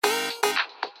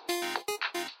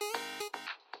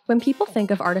When people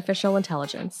think of artificial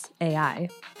intelligence, AI,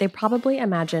 they probably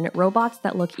imagine robots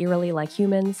that look eerily like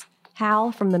humans,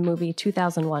 HAL from the movie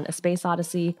 2001: A Space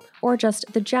Odyssey, or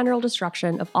just the general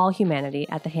destruction of all humanity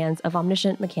at the hands of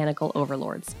omniscient mechanical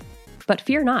overlords. But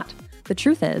fear not. The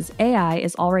truth is, AI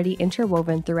is already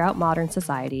interwoven throughout modern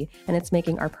society, and it's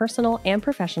making our personal and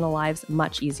professional lives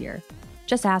much easier.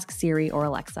 Just ask Siri or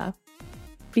Alexa.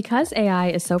 Because AI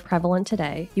is so prevalent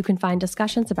today, you can find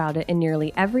discussions about it in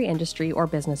nearly every industry or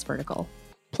business vertical.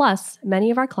 Plus,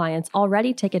 many of our clients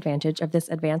already take advantage of this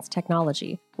advanced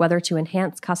technology, whether to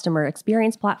enhance customer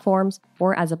experience platforms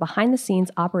or as a behind-the-scenes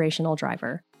operational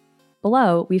driver.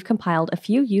 Below, we've compiled a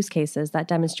few use cases that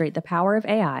demonstrate the power of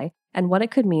AI and what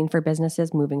it could mean for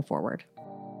businesses moving forward.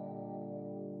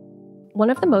 One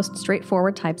of the most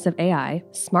straightforward types of AI,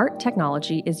 smart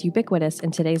technology, is ubiquitous in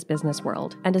today's business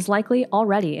world and is likely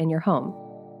already in your home.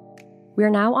 We are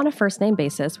now on a first-name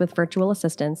basis with virtual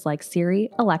assistants like Siri,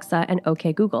 Alexa, and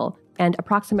OK Google, and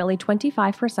approximately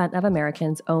 25% of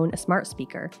Americans own a smart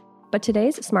speaker. But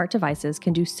today's smart devices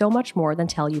can do so much more than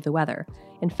tell you the weather.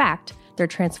 In fact, they're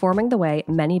transforming the way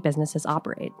many businesses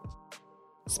operate.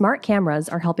 Smart cameras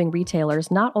are helping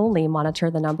retailers not only monitor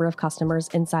the number of customers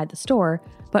inside the store,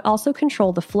 but also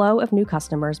control the flow of new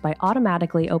customers by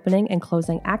automatically opening and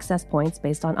closing access points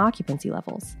based on occupancy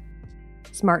levels.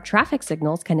 Smart traffic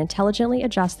signals can intelligently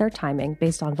adjust their timing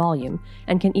based on volume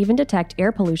and can even detect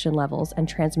air pollution levels and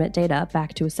transmit data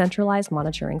back to a centralized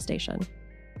monitoring station.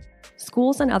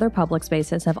 Schools and other public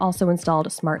spaces have also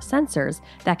installed smart sensors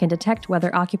that can detect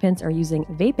whether occupants are using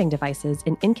vaping devices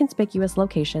in inconspicuous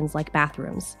locations like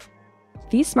bathrooms.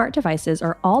 These smart devices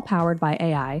are all powered by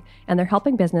AI, and they're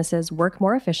helping businesses work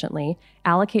more efficiently,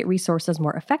 allocate resources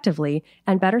more effectively,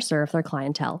 and better serve their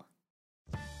clientele.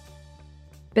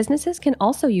 Businesses can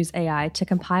also use AI to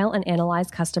compile and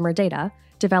analyze customer data,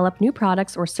 develop new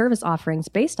products or service offerings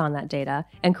based on that data,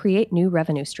 and create new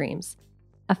revenue streams.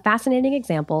 A fascinating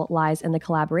example lies in the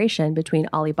collaboration between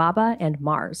Alibaba and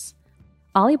Mars.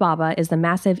 Alibaba is the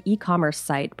massive e-commerce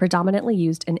site predominantly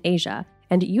used in Asia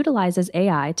and utilizes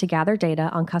AI to gather data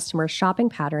on customers' shopping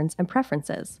patterns and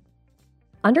preferences.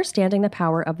 Understanding the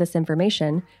power of this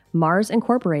information, Mars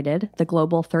Incorporated, the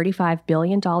global $35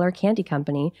 billion candy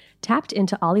company, tapped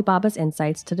into Alibaba's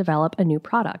insights to develop a new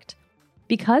product.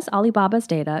 Because Alibaba's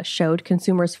data showed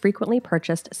consumers frequently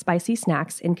purchased spicy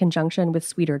snacks in conjunction with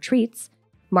sweeter treats,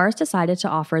 Mars decided to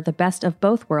offer the best of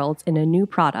both worlds in a new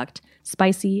product,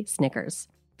 Spicy Snickers.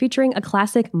 Featuring a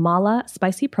classic mala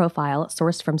spicy profile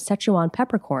sourced from Sichuan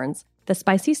peppercorns, the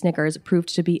Spicy Snickers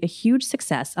proved to be a huge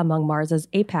success among Mars's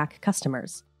APAC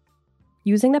customers.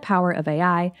 Using the power of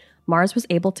AI, Mars was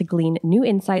able to glean new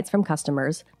insights from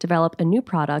customers, develop a new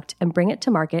product, and bring it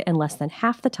to market in less than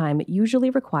half the time usually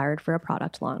required for a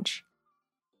product launch.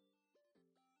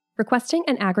 Requesting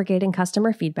and aggregating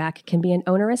customer feedback can be an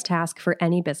onerous task for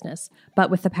any business, but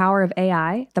with the power of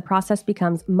AI, the process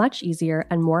becomes much easier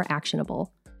and more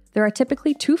actionable. There are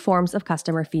typically two forms of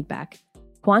customer feedback: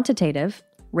 quantitative,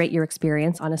 rate your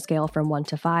experience on a scale from 1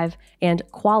 to 5, and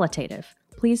qualitative,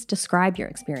 please describe your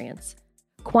experience.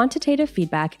 Quantitative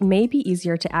feedback may be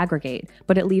easier to aggregate,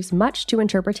 but it leaves much to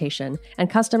interpretation, and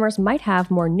customers might have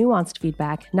more nuanced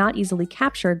feedback not easily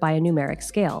captured by a numeric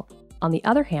scale. On the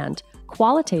other hand,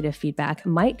 qualitative feedback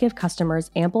might give customers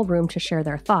ample room to share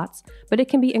their thoughts, but it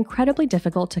can be incredibly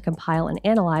difficult to compile and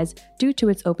analyze due to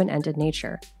its open-ended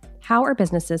nature. How are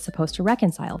businesses supposed to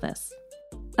reconcile this?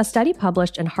 A study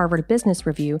published in Harvard Business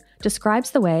Review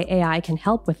describes the way AI can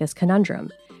help with this conundrum.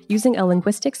 Using a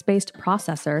linguistics-based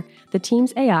processor, the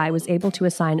team's AI was able to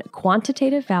assign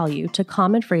quantitative value to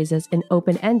common phrases in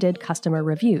open-ended customer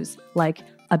reviews, like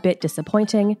a bit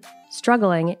disappointing,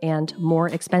 struggling, and more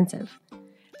expensive.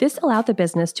 This allowed the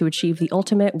business to achieve the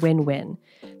ultimate win-win.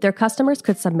 Their customers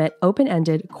could submit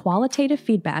open-ended, qualitative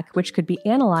feedback which could be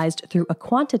analyzed through a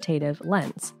quantitative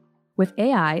lens. With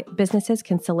AI, businesses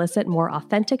can solicit more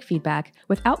authentic feedback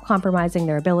without compromising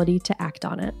their ability to act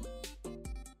on it.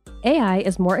 AI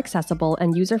is more accessible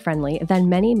and user-friendly than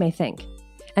many may think,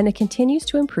 and it continues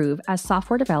to improve as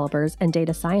software developers and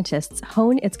data scientists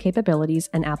hone its capabilities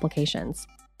and applications.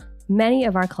 Many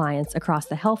of our clients across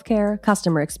the healthcare,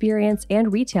 customer experience,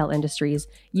 and retail industries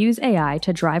use AI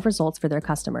to drive results for their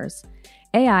customers.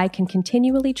 AI can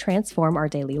continually transform our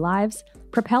daily lives,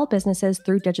 propel businesses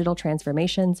through digital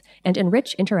transformations, and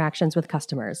enrich interactions with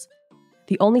customers.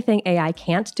 The only thing AI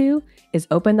can't do is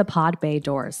open the pod bay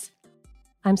doors.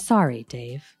 I'm sorry,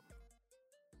 Dave.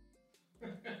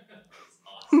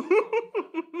 Awesome.